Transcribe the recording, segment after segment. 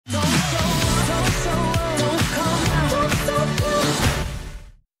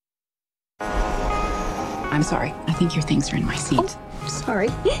I'm sorry. I think your things are in my seat. Oh, sorry.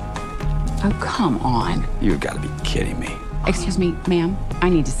 Oh, come on. You've got to be kidding me. Excuse me, ma'am. I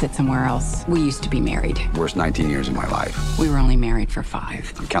need to sit somewhere else. We used to be married. Worst 19 years of my life. We were only married for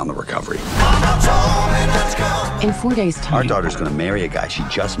 5. I'm counting the recovery. In 4 days' time. Our daughter's going to marry a guy she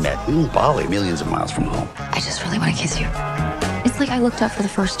just met in Bali, millions of miles from home. I just really want to kiss you. It's like I looked up for the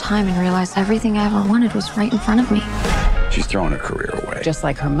first time and realized everything I ever wanted was right in front of me. She's throwing her career away. Just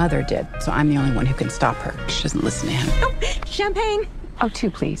like her mother did. So I'm the only one who can stop her. She doesn't listen to him. Oh, champagne. Oh,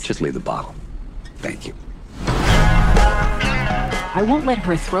 2, please. Just leave the bottle. Thank you. I won't let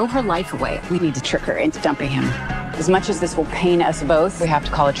her throw her life away. We need to trick her into dumping him. As much as this will pain us both, we have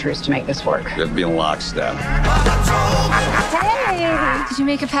to call a truce to make this work. You have to be in lockstep. Hey! Did you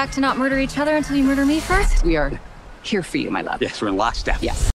make a pact to not murder each other until you murder me first? We are here for you, my love. Yes, we're in lockstep. Yes.